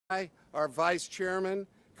our Vice Chairman,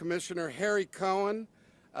 Commissioner Harry Cohen,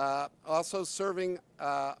 also serving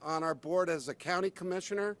on our board as a County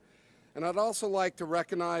Commissioner. And I'd also like to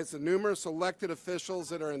recognize the numerous elected officials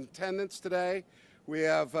that are in attendance today. We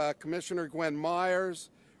have Commissioner Gwen Myers,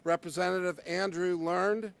 Representative Andrew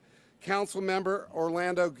Learned, Council Member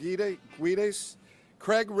Orlando Guides,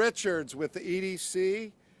 Craig Richards with the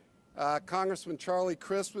EDC, Congressman Charlie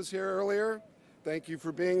Crist was here earlier. Thank you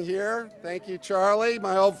for being here. Thank you, Charlie,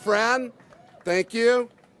 my old friend. Thank you.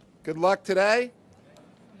 Good luck today.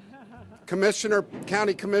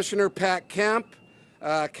 County Commissioner Pat Kemp,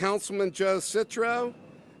 Councilman Joe Citro.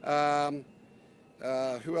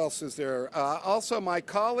 Who else is there? Also, my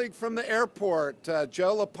colleague from the airport,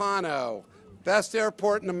 Joe Lopano, best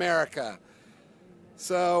airport in America.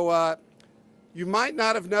 So you might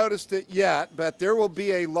not have noticed it yet, but there will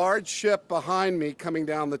be a large ship behind me coming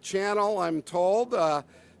down the channel, I'm told.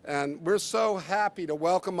 And we're so happy to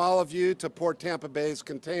welcome all of you to Port Tampa Bay's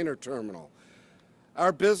container terminal.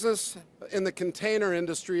 Our business in the container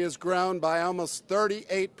industry has grown by almost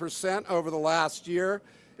 38% over the last year.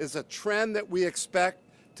 Is a trend that we expect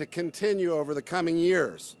to continue over the coming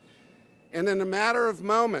years. And in a matter of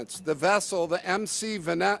moments, the vessel, the MSC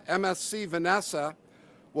Vanessa,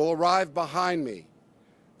 will arrive behind me.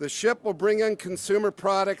 The ship will bring in consumer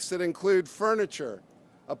products that include furniture,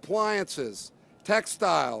 appliances,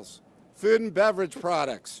 textiles, food and beverage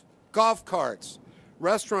products, golf carts,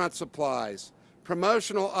 restaurant supplies,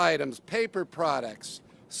 promotional items, paper products,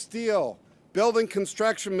 steel, building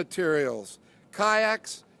construction materials,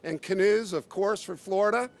 kayaks and canoes, of course, for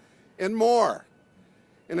Florida, and more.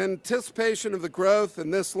 In anticipation of the growth in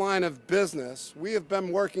this line of business, we have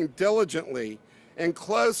been working diligently and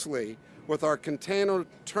closely with our container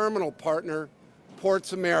terminal partner,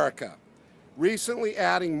 Ports America, recently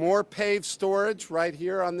adding more paved storage right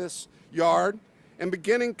here on this yard and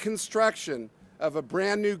beginning construction of a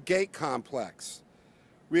brand new gate complex.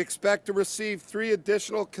 We expect to receive 3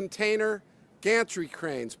 additional container gantry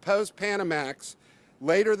cranes, post-Panamax,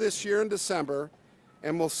 later this year in December,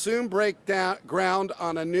 and will soon break ground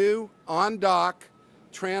on a new on-dock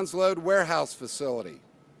transload warehouse facility.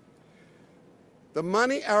 The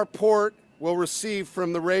money our port will receive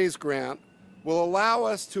from the RAISE grant will allow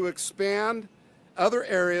us to expand other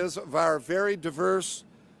areas of our very diverse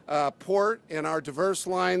port and our diverse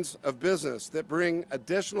lines of business that bring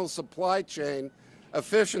additional supply chain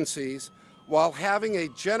efficiencies while having a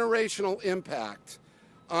generational impact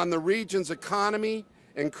on the region's economy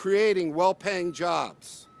and creating well-paying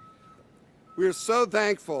jobs. We are so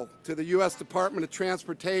thankful to the U.S. Department of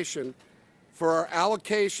Transportation for our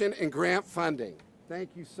allocation and grant funding. Thank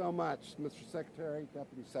you so much, Mr. Secretary,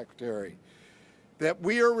 Deputy Secretary, that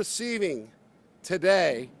we are receiving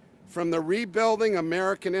today from the Rebuilding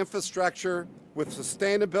American Infrastructure with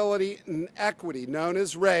Sustainability and Equity, known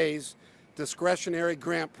as RAISE, discretionary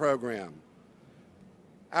grant program.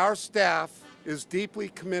 Our staff is deeply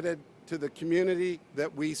committed to the community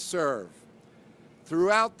that we serve.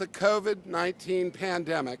 Throughout the COVID-19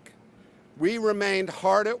 pandemic, we remained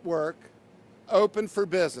hard at work, open for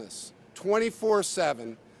business,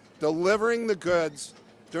 24/7, delivering the goods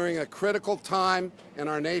during a critical time in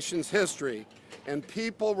our nation's history, and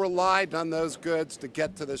people relied on those goods to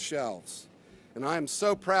get to the shelves. And I am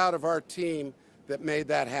so proud of our team that made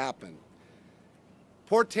that happen.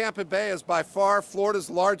 Port Tampa Bay is by far Florida's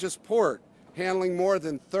largest port, handling more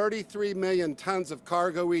than 33 million tons of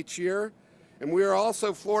cargo each year, and we are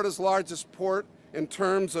also Florida's largest port in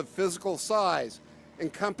terms of physical size,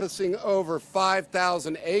 encompassing over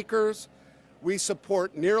 5,000 acres. We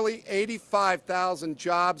support nearly 85,000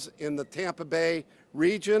 jobs in the Tampa Bay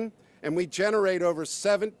region, and we generate over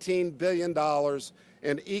 $17 billion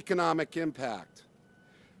in economic impact.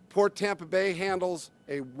 Port Tampa Bay handles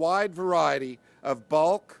a wide variety of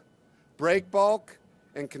bulk, break bulk,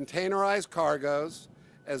 and containerized cargoes,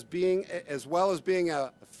 as well as being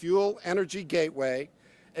a fuel energy gateway,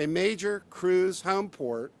 a major cruise home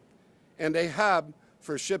port, and a hub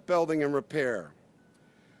for shipbuilding and repair.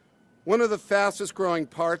 One of the fastest growing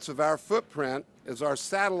parts of our footprint is our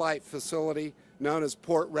satellite facility known as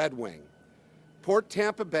Port Red Wing. Port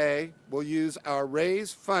Tampa Bay will use our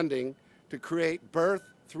RAISE funding to create Berth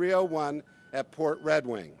 301 at Port Red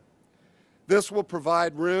Wing. This will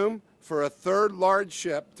provide room for a 3rd large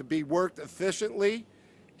ship to be worked efficiently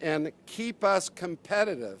and keep us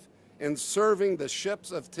competitive in serving the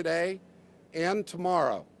ships of today and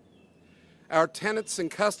tomorrow. Our tenants and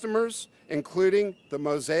customers, including the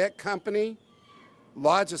Mosaic Company,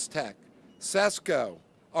 Logistech, Sesco,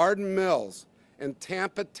 Arden Mills, and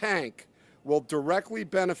Tampa Tank, will directly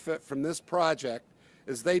benefit from this project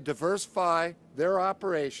as they diversify their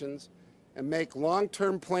operations and make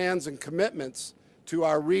long-term plans and commitments to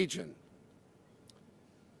our region.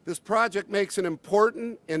 This project makes an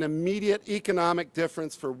important and immediate economic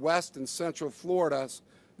difference for West and Central Florida's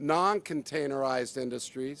non-containerized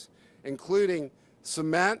industries, including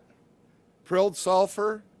cement, prilled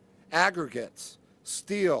sulfur, aggregates,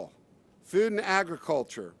 steel, food and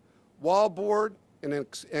agriculture, wallboard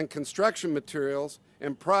and construction materials,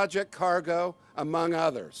 and project cargo, among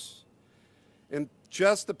others. In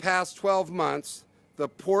just the past 12 months, the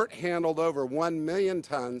port handled over 1 million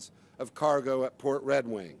tons of cargo at Port Red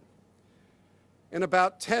Wing. And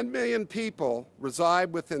about 10 million people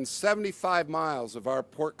reside within 75 miles of our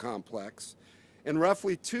port complex, and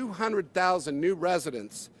roughly 200,000 new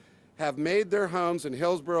residents have made their homes in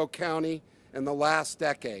Hillsborough County in the last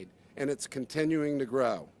decade, and it's continuing to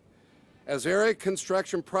grow. As area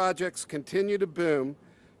construction projects continue to boom,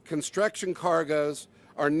 construction cargoes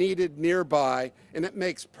are needed nearby, and it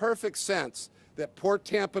makes perfect sense that Port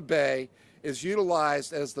Tampa Bay is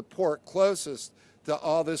utilized as the port closest to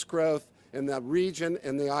all this growth in the region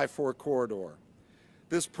and the I-4 corridor.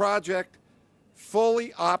 This project fully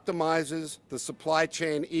optimizes the supply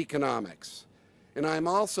chain economics. And I'm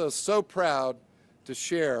also so proud to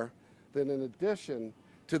share that in addition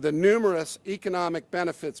to the numerous economic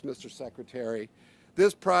benefits, Mr. Secretary,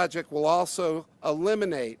 this project will also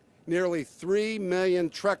eliminate nearly 3 million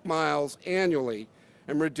truck miles annually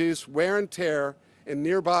and reduce wear and tear in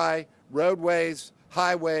nearby roadways,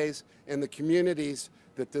 highways, and the communities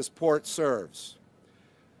that this port serves.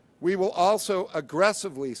 We will also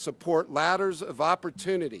aggressively support ladders of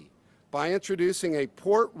opportunity by introducing a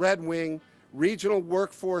Port Red Wing regional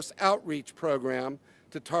workforce outreach program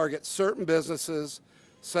to target certain businesses,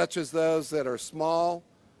 such as those that are small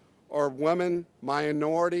or women,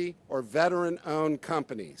 minority, or veteran-owned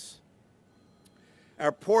companies.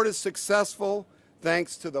 Our port is successful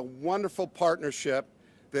thanks to the wonderful partnership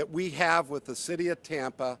that we have with the City of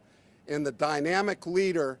Tampa and the dynamic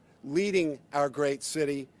leader leading our great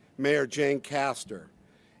city, Mayor Jane Castor.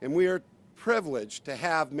 And we are privileged to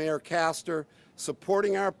have Mayor Castor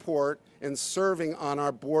supporting our port and serving on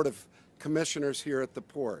our Board of Commissioners here at the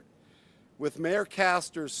port. With Mayor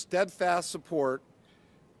Castor's steadfast support,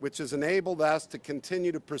 which has enabled us to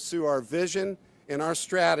continue to pursue our vision and our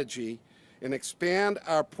strategy and expand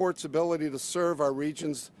our port's ability to serve our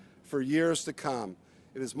regions for years to come,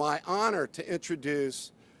 it is my honor to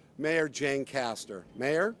introduce Mayor Jane Castor.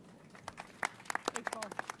 Mayor? Thanks, Paul.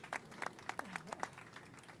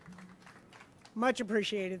 Much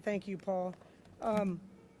appreciated. Thank you, Paul.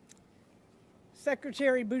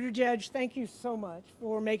 Secretary Buttigieg, thank you so much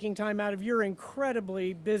for making time out of your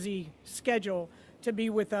incredibly busy schedule to be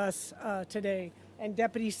with us today. And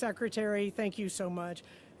Deputy Secretary, thank you so much.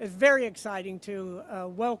 It's very exciting to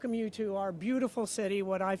welcome you to our beautiful city,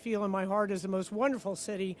 what I feel in my heart is the most wonderful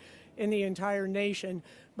city in the entire nation,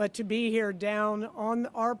 but to be here down on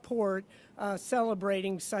our port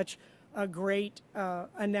celebrating such a great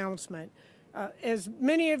announcement. As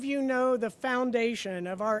many of you know, the foundation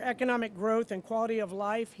of our economic growth and quality of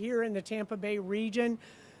life here in the Tampa Bay region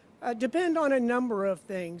depend on a number of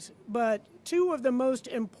things, but two of the most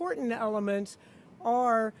important elements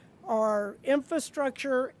are our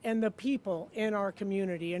infrastructure and the people in our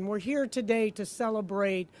community. And we're here today to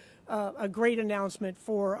celebrate a great announcement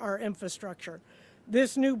for our infrastructure.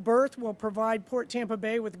 This new berth will provide Port Tampa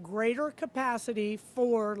Bay with greater capacity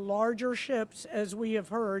for larger ships, as we have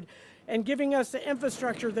heard, and giving us the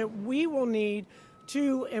infrastructure that we will need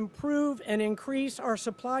to improve and increase our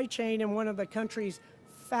supply chain in one of the country's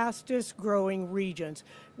fastest growing regions,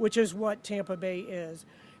 which is what Tampa Bay is.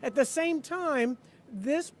 At the same time,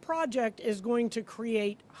 this project is going to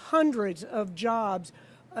create hundreds of jobs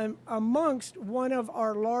amongst one of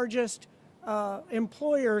our largest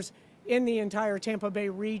employers in the entire Tampa Bay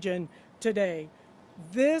region today.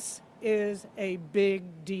 This is a big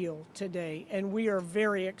deal today, and we are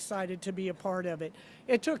very excited to be a part of it.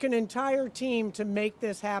 It took an entire team to make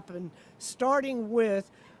this happen, starting with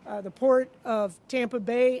the Port of Tampa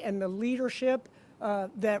Bay and the leadership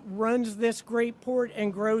that runs this great port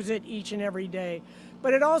and grows it each and every day.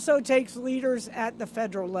 But it also takes leaders at the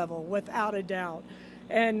federal level, without a doubt.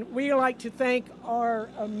 And we like to thank our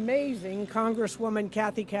amazing Congresswoman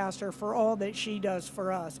Kathy Castor for all that she does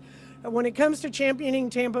for us. When it comes to championing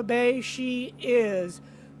Tampa Bay, she is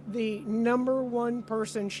the #1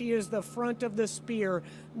 person. She is the front of the spear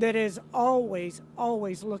that is always,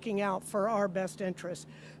 always looking out for our best interests.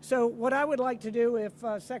 So what I would like to do, if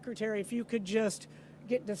Secretary, if you could just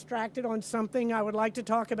get distracted on something, I would like to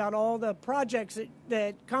talk about all the projects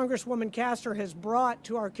that Congresswoman Castor has brought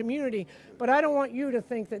to our community, but I don't want you to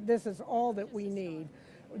think that this is all that we need.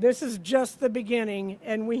 This is just the beginning,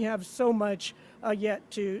 and we have so much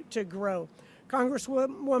yet to grow.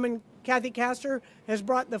 Congresswoman Kathy Castor has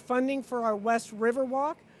brought the funding for our West River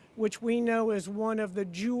Walk, which we know is one of the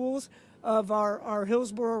jewels of our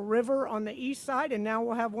Hillsborough River on the east side, and now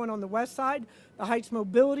we'll have one on the west side. The Heights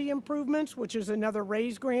Mobility Improvements, which is another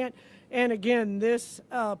RAISE grant, and again, this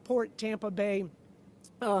Port Tampa Bay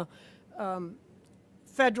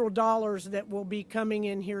federal dollars that will be coming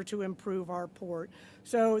in here to improve our port.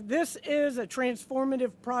 So this is a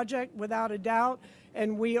transformative project without a doubt,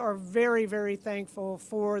 and we are very, very thankful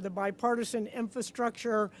for the bipartisan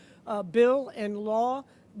infrastructure bill and law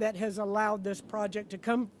that has allowed this project to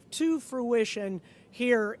come to fruition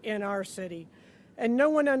here in our city. And no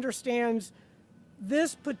one understands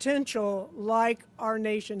this potential like our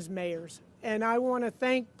nation's mayors. And I want to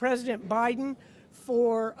thank President Biden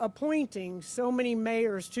for appointing so many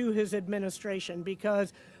mayors to his administration,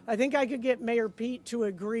 because I think I could get Mayor Pete to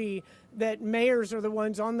agree that mayors are the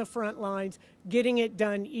ones on the front lines getting it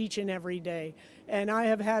done each and every day. And I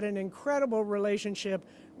have had an incredible relationship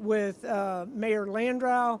with Mayor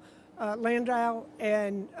Landau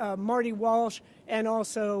and Marty Walsh, and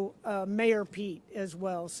also Mayor Pete as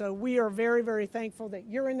well. So we are very, very thankful that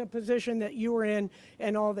you're in the position that you are in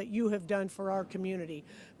and all that you have done for our community.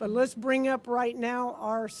 But let's bring up right now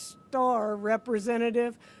our star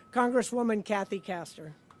representative, Congresswoman Kathy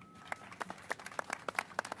Castor.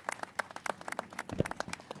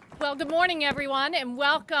 Well, good morning, everyone, and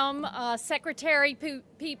welcome Secretary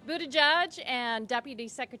Pete Buttigieg and Deputy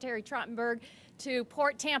Secretary Trottenberg to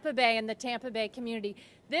Port Tampa Bay and the Tampa Bay community.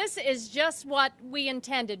 This is just what we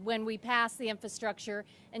intended when we passed the Infrastructure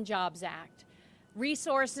and Jobs Act.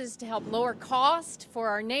 Resources to help lower cost for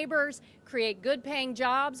our neighbors, create good-paying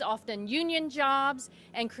jobs, often union jobs,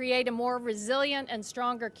 and create a more resilient and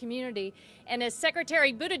stronger community. And as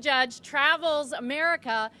Secretary Buttigieg travels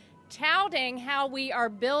America, touting how we are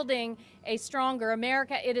building a stronger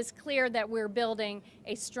America, it is clear that we're building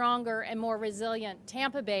a stronger and more resilient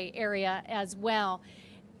Tampa Bay area as well.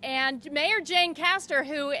 And Mayor Jane Castor,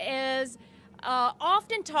 who is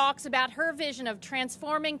often talks about her vision of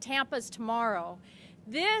transforming Tampa's tomorrow,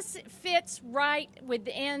 this fits right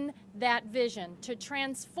within that vision to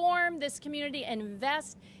transform this community and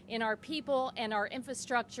invest in our people and our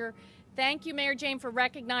infrastructure. Thank you, Mayor Jane, for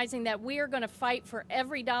recognizing that we are going to fight for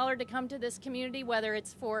every dollar to come to this community, whether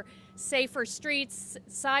it's for safer streets,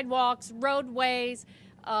 sidewalks, roadways,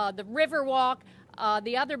 the River Walk.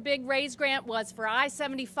 The other big RAISE grant was for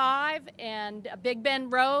I-75 and Big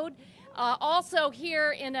Bend Road. Also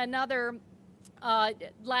here in another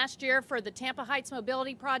last year for the Tampa Heights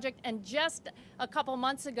Mobility Project, and just a couple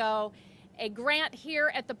months ago, a grant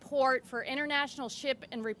here at the port for international ship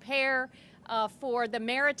and repair for the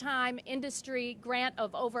maritime industry grant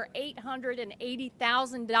of over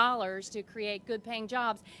 $880,000 to create good-paying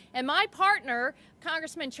jobs. And my partner,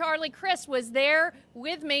 Congressman Charlie Crist, was there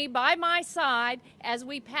with me by my side as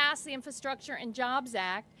we passed the Infrastructure and Jobs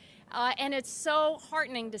Act. And it's so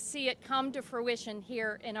heartening to see it come to fruition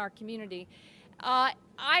here in our community. I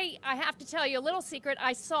have to tell you a little secret.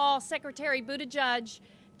 I saw Secretary Buttigieg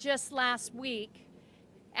just last week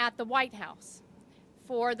at the White House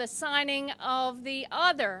for the signing of the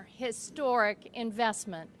other historic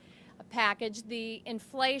investment package, the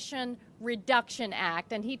Inflation Reduction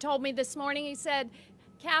Act. And he told me this morning, he said,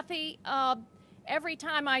 Kathy, every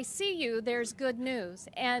time I see you, there's good news.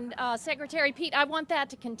 And Secretary Pete, I want that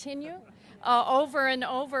to continue over and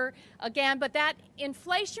over again. But that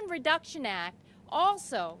Inflation Reduction Act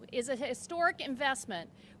also is a historic investment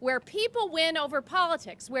where people win over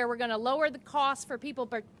politics, where we're going to lower the costs for people,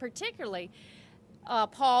 but particularly,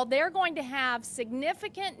 Paul, they're going to have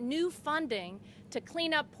significant new funding to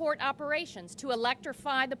clean up port operations, to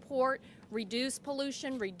electrify the port, reduce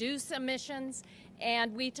pollution, reduce emissions.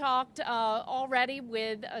 And we talked already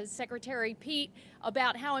with Secretary Pete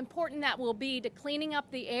about how important that will be to cleaning up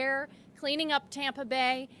the air, cleaning up Tampa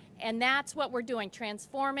Bay, and that's what we're doing,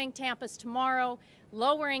 transforming Tampa's tomorrow,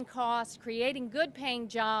 lowering costs, creating good-paying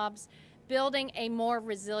jobs, building a more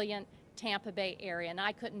resilient Tampa Bay area. And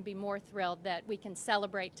I couldn't be more thrilled that we can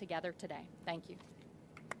celebrate together today. Thank you.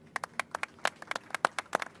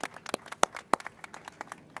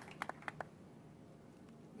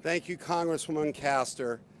 Thank you, Congresswoman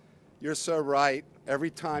Castor. You're so right.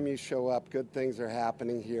 Every time you show up, good things are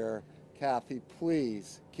happening here. Kathy,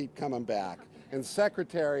 please keep coming back. And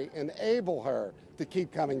Secretary, enable her to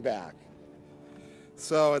keep coming back.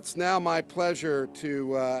 So it's now my pleasure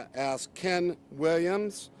to ask Ken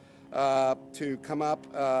Williams to come up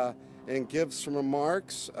and give some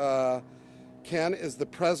remarks. Ken is the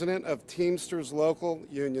president of Teamsters Local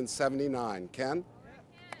Union 79. Ken?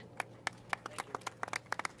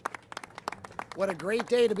 What a great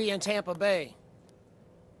day to be in Tampa Bay.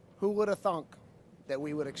 Who would have thunk that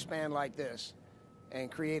we would expand like this and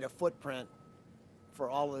create a footprint for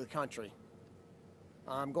all of the country?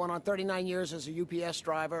 I'm going on 39 years as a UPS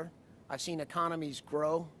driver. I've seen economies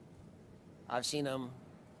grow. I've seen them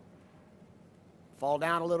fall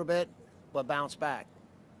down a little bit, but bounce back.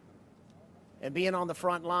 And being on the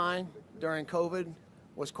front line during COVID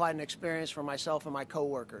was quite an experience for myself and my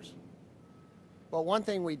coworkers. But one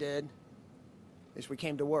thing we did is we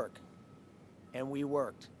came to work, and we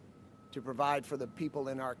worked to provide for the people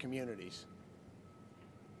in our communities.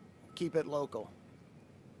 Keep it local.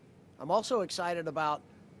 I'm also excited about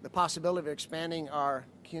the possibility of expanding our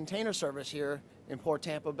container service here in Port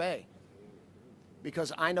Tampa Bay,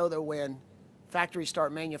 because I know that when factories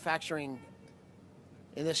start manufacturing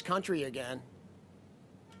in this country again,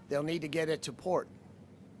 they'll need to get it to port.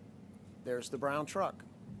 There's the brown truck.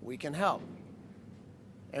 We can help.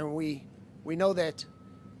 And we know that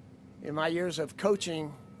in my years of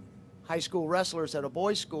coaching high school wrestlers at a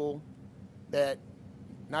boys' school, that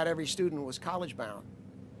not every student was college bound,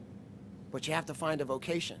 but you have to find a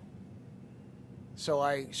vocation. So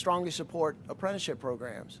I strongly support apprenticeship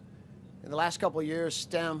programs. In the last couple of years,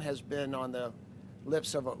 STEM has been on the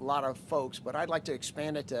lips of a lot of folks, but I'd like to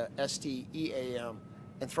expand it to STEAM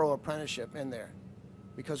and throw apprenticeship in there,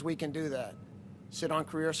 because we can do that. Sit on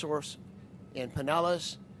Career Source in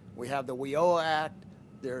Pinellas. We have the WIOA Act.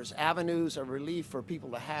 There's avenues of relief for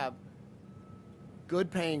people to have good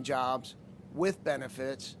paying jobs with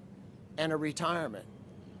benefits and a retirement.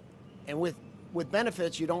 And with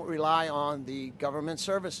benefits, you don't rely on the government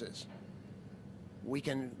services. We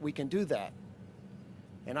can do that.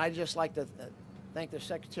 And I'd just like to thank the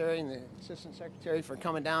Secretary and the Assistant Secretary for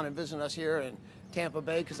coming down and visiting us here in Tampa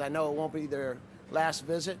Bay, because I know it won't be their last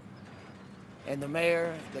visit. And the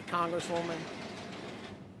Mayor, the Congresswoman,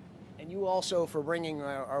 and you also for bringing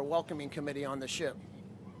our welcoming committee on the ship.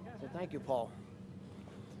 So thank you, Paul.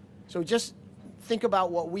 So just think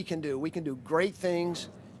about what we can do. We can do great things,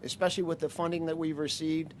 especially with the funding that we've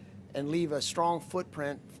received, and leave a strong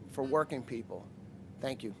footprint for working people.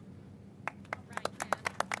 Thank you.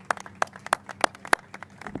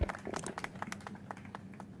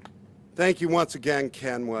 Thank you once again,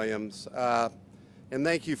 Ken Williams. And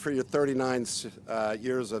thank you for your 39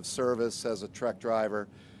 years of service as a truck driver.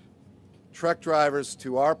 Truck drivers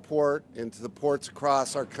to our port and to the ports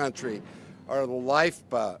across our country are the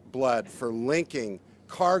lifeblood for linking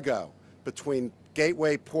cargo between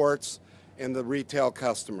gateway ports and the retail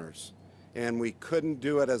customers. And we couldn't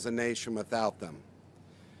do it as a nation without them.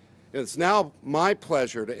 It's now my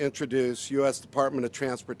pleasure to introduce U.S. Department of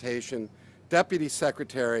Transportation Deputy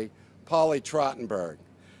Secretary Polly Trottenberg.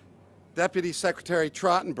 Deputy Secretary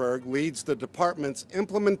Trottenberg leads the department's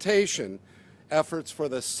implementation efforts for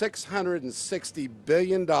the $660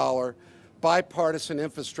 billion bipartisan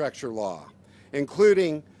infrastructure law,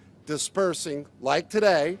 including dispersing, like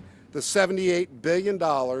today, the $78 billion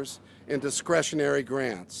in discretionary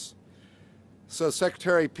grants. So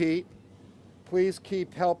Secretary Pete, please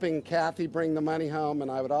keep helping Kathy bring the money home, and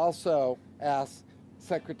I would also ask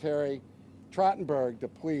Secretary Trottenberg to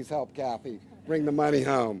please help Kathy bring the money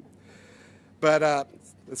home. But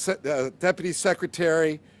the Deputy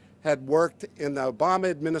Secretary had worked in the Obama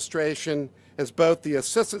administration as both the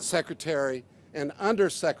Assistant Secretary and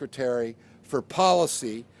Undersecretary for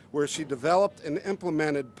Policy, where she developed and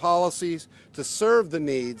implemented policies to serve the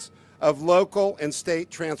needs of local and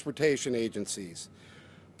state transportation agencies.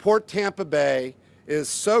 Port Tampa Bay is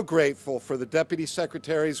so grateful for the Deputy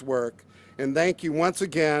Secretary's work, and thank you once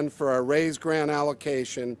again for our raised grant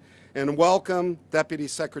allocation, and welcome Deputy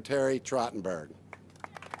Secretary Trottenberg.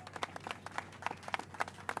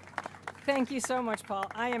 Thank you so much, Paul.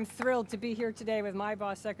 I am thrilled to be here today with my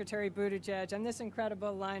boss, Secretary Buttigieg, and this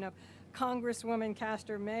incredible lineup: Congresswoman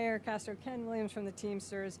Castor, Mayor Castor, Ken Williams from the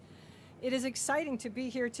Teamsters. It is exciting to be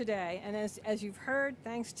here today, and as you've heard,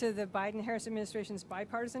 thanks to the Biden-Harris administration's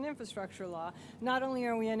bipartisan infrastructure law, not only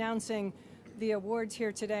are we announcing the awards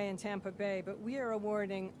here today in Tampa Bay, but we are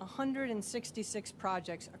awarding 166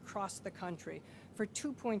 projects across the country for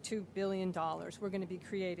 $2.2 billion. We're going to be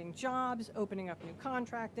creating jobs, opening up new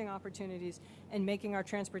contracting opportunities, and making our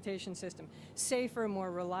transportation system safer,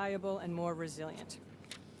 more reliable, and more resilient.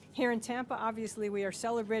 Here in Tampa, obviously, we are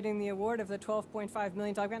celebrating the award of the $12.5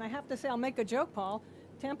 million grant. I have to say, I'll make a joke, Paul.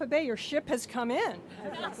 Tampa Bay, your ship has come in.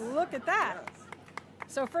 Look at that.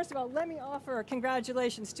 So first of all, let me offer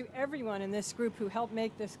congratulations to everyone in this group who helped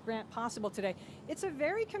make this grant possible today. It's a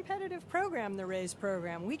very competitive program, the RAISE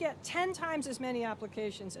program. We get 10 times as many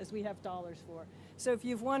applications as we have dollars for. So if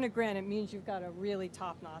you've won a grant, it means you've got a really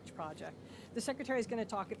top-notch project. The Secretary is going to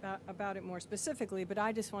talk about it more specifically, but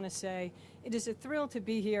I just want to say it is a thrill to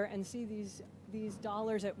be here and see these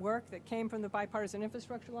dollars at work that came from the bipartisan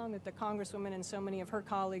infrastructure law that the Congresswoman and so many of her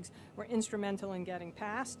colleagues were instrumental in getting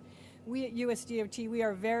passed. We at USDOT, we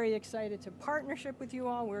are very excited to partnership with you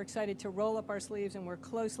all. We're excited to roll up our sleeves and work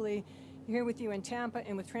closely here with you in Tampa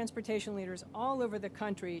and with transportation leaders all over the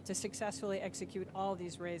country to successfully execute all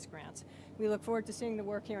these RAISE grants. We look forward to seeing the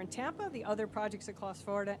work here in Tampa, the other projects across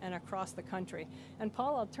Florida, and across the country. And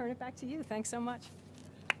Paul, I'll turn it back to you. Thanks so much.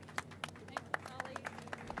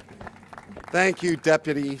 Thank you,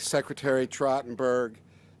 Deputy Secretary Trottenberg.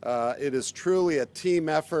 It is truly a team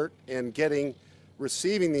effort in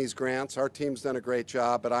receiving these grants. Our team's done a great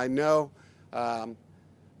job, but I know,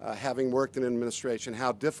 having worked in administration,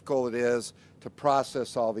 how difficult it is to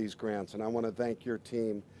process all these grants. And I want to thank your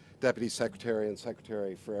team, Deputy Secretary and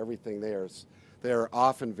Secretary, for everything theirs. They're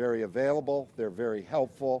often very available, they're very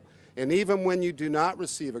helpful, and even when you do not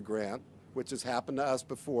receive a grant, which has happened to us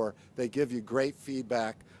before, they give you great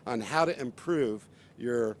feedback on how to improve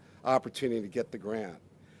your opportunity to get the grant.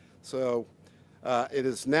 So it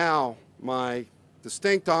is now my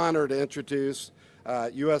distinct honor to introduce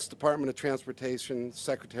U.S. Department of Transportation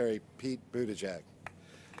Secretary Pete Buttigieg.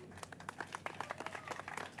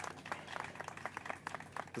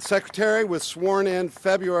 The Secretary was sworn in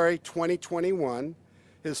February 2021.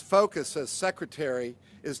 His focus as Secretary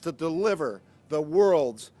is to deliver the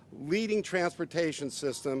world's leading transportation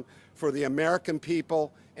system for the American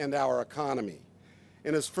people and our economy.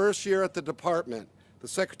 In his first year at the Department, the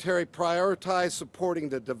Secretary prioritized supporting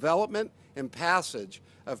the development and passage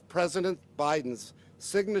of President Biden's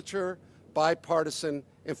signature bipartisan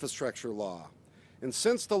infrastructure law. And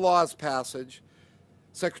since the law's passage,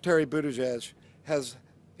 Secretary Buttigieg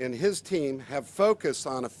and his team have focused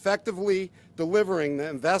on effectively delivering the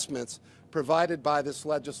investments provided by this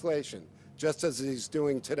legislation, just as he's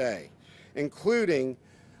doing today, including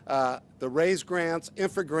the RAISE grants,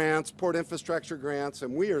 infra grants, port infrastructure grants,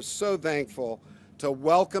 and we are so thankful to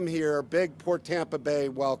welcome here, big Port Tampa Bay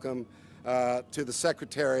welcome to the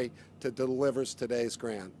Secretary to deliver today's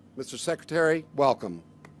grant. Mr. Secretary, welcome.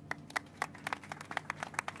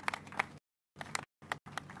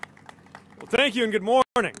 Well, thank you and good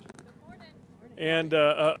morning. And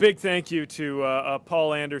a big thank you to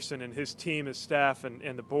Paul Anderson and his team, his staff,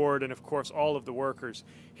 and the board, and of course all of the workers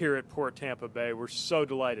here at Port Tampa Bay. We're so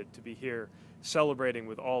delighted to be here celebrating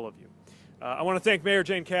with all of you. I want to thank Mayor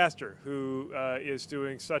Jane Castor, who is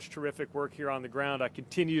doing such terrific work here on the ground. I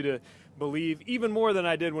continue to believe, even more than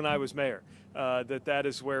I did when I was mayor, that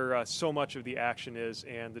is where so much of the action is,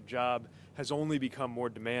 and the job has only become more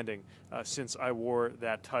demanding since I wore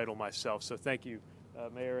that title myself. So thank you,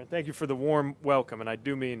 Mayor, and thank you for the warm welcome, and I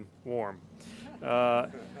do mean warm.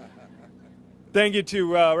 Thank you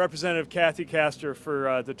to Representative Kathy Castor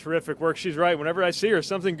for the terrific work. She's right. Whenever I see her,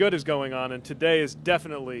 something good is going on, and today is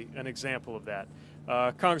definitely an example of that.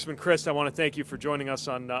 Congressman Christ, I want to thank you for joining us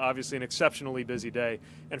on obviously an exceptionally busy day,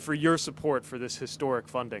 and for your support for this historic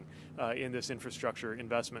funding in this Infrastructure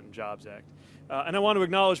Investment and Jobs Act. And I want to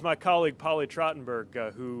acknowledge my colleague, Polly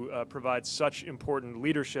Trottenberg, who provides such important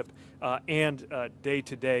leadership and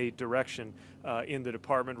day-to-day direction in the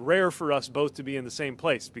department. Rare for us both to be in the same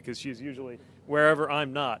place, because she's usually wherever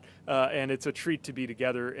I'm not. And it's a treat to be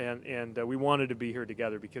together, and we wanted to be here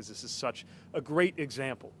together because this is such a great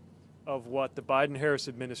example of what the Biden-Harris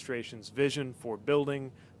administration's vision for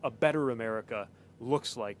building a better America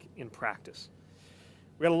looks like in practice.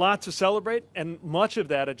 We had a lot to celebrate, and much of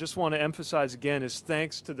that, I just want to emphasize again, is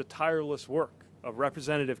thanks to the tireless work of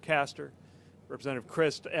Representative Castor, Representative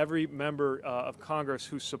Christ, every member of Congress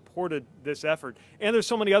who supported this effort. And there's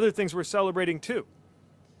so many other things we're celebrating too.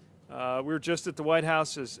 We were just at the White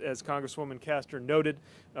House, as Congresswoman Castor noted,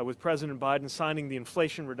 with President Biden signing the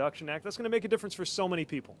Inflation Reduction Act. That's going to make a difference for so many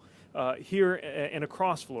people here and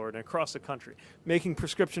across Florida and across the country, making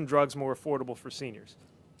prescription drugs more affordable for seniors,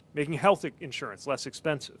 making health insurance less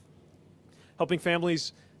expensive, helping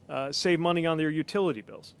families save money on their utility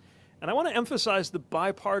bills. And I want to emphasize the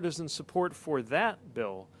bipartisan support for that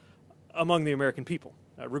bill among the American people.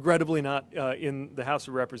 Regrettably not in the House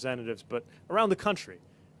of Representatives, but around the country.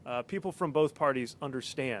 People from both parties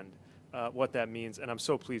understand what that means, and I'm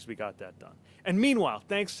so pleased we got that done. And meanwhile,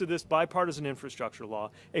 thanks to this bipartisan infrastructure law,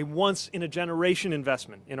 a once-in-a-generation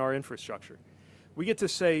investment in our infrastructure, we get to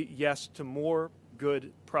say yes to more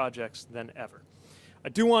good projects than ever. I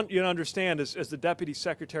do want you to understand, as the Deputy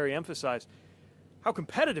Secretary emphasized, how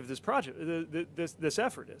competitive this project, this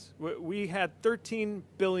effort is. We had $13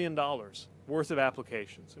 billion worth of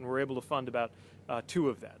applications, and we're able to fund about 2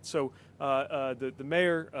 of that. So the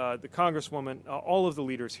mayor, the congresswoman, all of the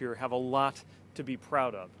leaders here have a lot to be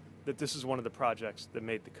proud of, that this is one of the projects that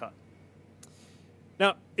made the cut.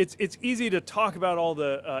 Now, it's easy to talk about all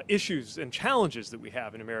the issues and challenges that we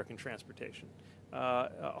have in American transportation.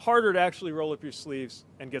 Harder to actually roll up your sleeves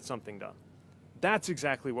and get something done. That's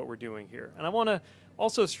exactly what we're doing here. And I want to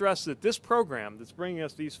also stress that this program that's bringing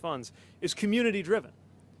us these funds is community driven.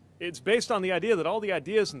 It's based on the idea that all the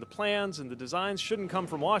ideas and the plans and the designs shouldn't come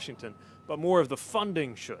from Washington, but more of the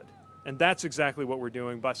funding should. And that's exactly what we're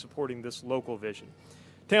doing by supporting this local vision.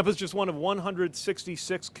 Tampa's just one of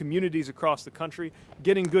 166 communities across the country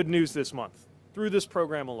getting good news this month through this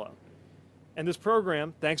program alone. And this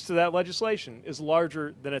program, thanks to that legislation, is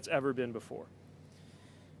larger than it's ever been before.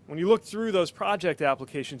 When you look through those project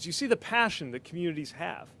applications, you see the passion that communities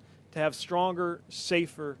have to have stronger,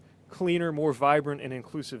 safer, cleaner, more vibrant and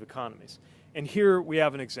inclusive economies. And here we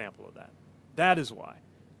have an example of that. That is why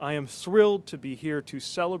I am thrilled to be here to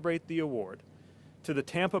celebrate the award to the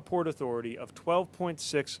Tampa Port Authority of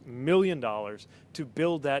 $12.6 million to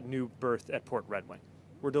build that new berth at Port Red Wing.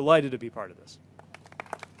 We're delighted to be part of this.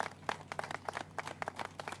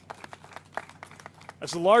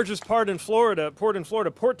 As the largest port in Florida,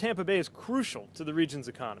 Port Tampa Bay is crucial to the region's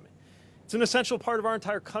economy. It's an essential part of our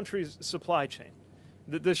entire country's supply chain.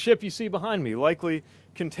 The ship you see behind me likely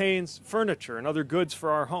contains furniture and other goods for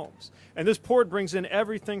our homes. And this port brings in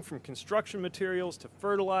everything from construction materials to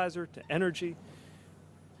fertilizer to energy.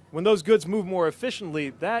 When those goods move more efficiently,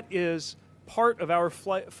 that is part of our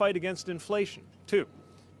fight against inflation, too,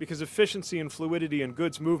 because efficiency and fluidity in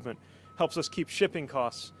goods movement helps us keep shipping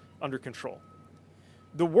costs under control.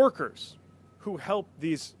 The workers who help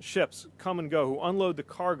these ships come and go, who unload the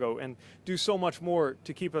cargo and do so much more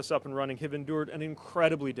to keep us up and running, have endured an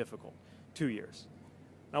incredibly difficult 2 years.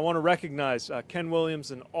 I want to recognize Ken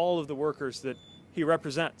Williams and all of the workers that he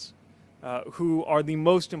represents, who are the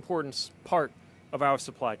most important part of our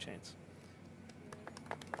supply chains.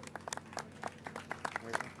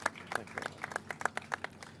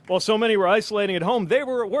 While so many were isolating at home, they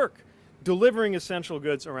were at work, delivering essential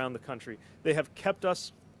goods around the country. They have kept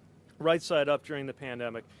us right side up during the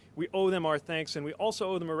pandemic. We owe them our thanks, and we also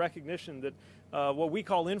owe them a recognition that what we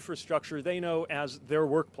call infrastructure, they know as their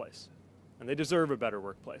workplace. And they deserve a better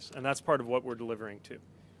workplace, and that's part of what we're delivering too.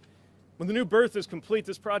 When the new berth is complete,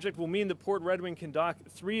 this project will mean that Port Red Wing can dock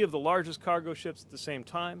 3 of the largest cargo ships at the same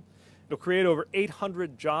time. It'll create over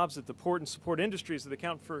 800 jobs at the port and support industries that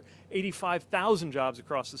account for 85,000 jobs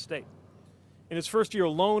across the state. In its first year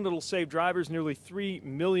alone, it'll save drivers nearly 3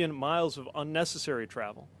 million miles of unnecessary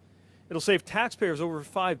travel. It'll save taxpayers over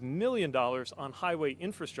 $5 million on highway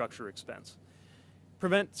infrastructure expense,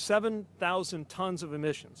 prevent 7,000 tons of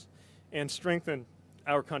emissions, and strengthen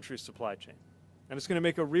our country's supply chain. And it's going to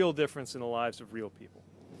make a real difference in the lives of real people.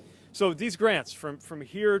 So these grants, from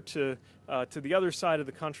here to the other side of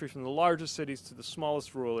the country, from the largest cities to the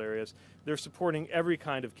smallest rural areas, they're supporting every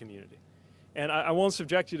kind of community. And I won't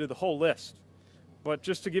subject you to the whole list, but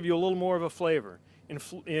just to give you a little more of a flavor,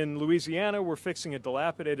 in Louisiana, we're fixing a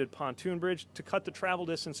dilapidated pontoon bridge to cut the travel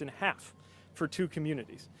distance in half for 2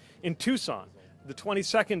 communities. In Tucson, the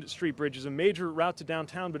 22nd Street Bridge is a major route to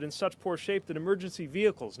downtown, but in such poor shape that emergency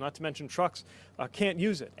vehicles, not to mention trucks, can't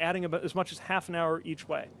use it, adding about as much as half an hour each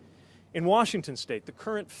way. In Washington State, the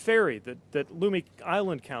current ferry that Loomy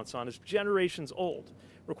Island counts on is generations old,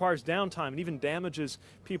 requires downtime, and even damages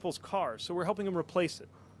people's cars, so we're helping them replace it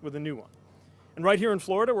with a new one. And right here in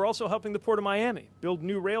Florida, we're also helping the Port of Miami build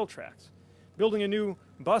new rail tracks, building a new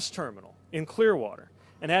bus terminal in Clearwater,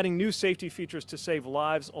 and adding new safety features to save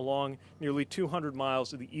lives along nearly 200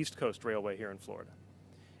 miles of the East Coast Railway here in Florida.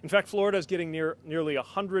 In fact, Florida is getting nearly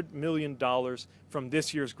 $100 million from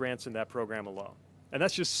this year's grants in that program alone. And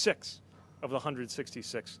that's just 6 of the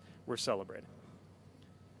 166 we're celebrating.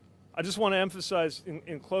 I just want to emphasize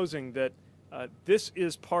in closing that this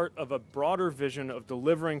is part of a broader vision of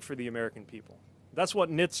delivering for the American people. That's what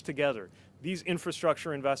knits together these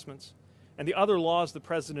infrastructure investments and the other laws the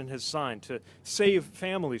President has signed to save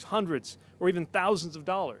families hundreds or even thousands of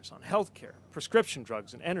dollars on health care, prescription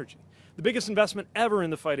drugs, and energy. The biggest investment ever in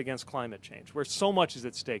the fight against climate change, where so much is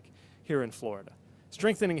at stake here in Florida.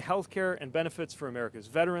 Strengthening health care and benefits for America's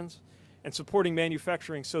veterans, and supporting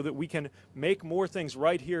manufacturing so that we can make more things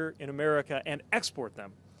right here in America and export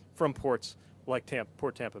them from ports like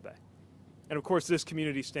Port Tampa Bay. And of course, this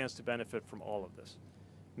community stands to benefit from all of this,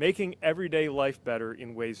 making everyday life better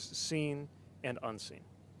in ways seen and unseen.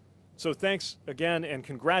 So thanks again and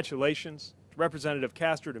congratulations to Representative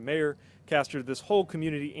Castor, to Mayor Castor, to this whole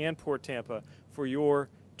community and Port Tampa for your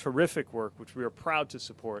terrific work, which we are proud to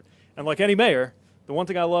support. And like any mayor, the one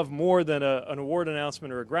thing I love more than an award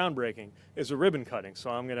announcement or a groundbreaking is a ribbon cutting. So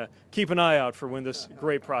I'm going to keep an eye out for when this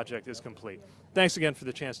great project is complete. Thanks again for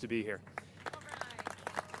the chance to be here.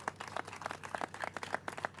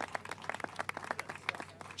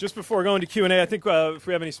 Just before going to Q&A, I think if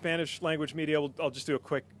we have any Spanish language media, I'll just do a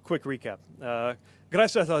quick recap.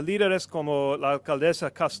 Gracias a líderes como la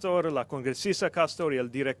alcaldesa Castor, la congresista Castor y el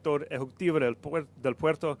director ejecutivo del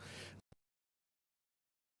puerto,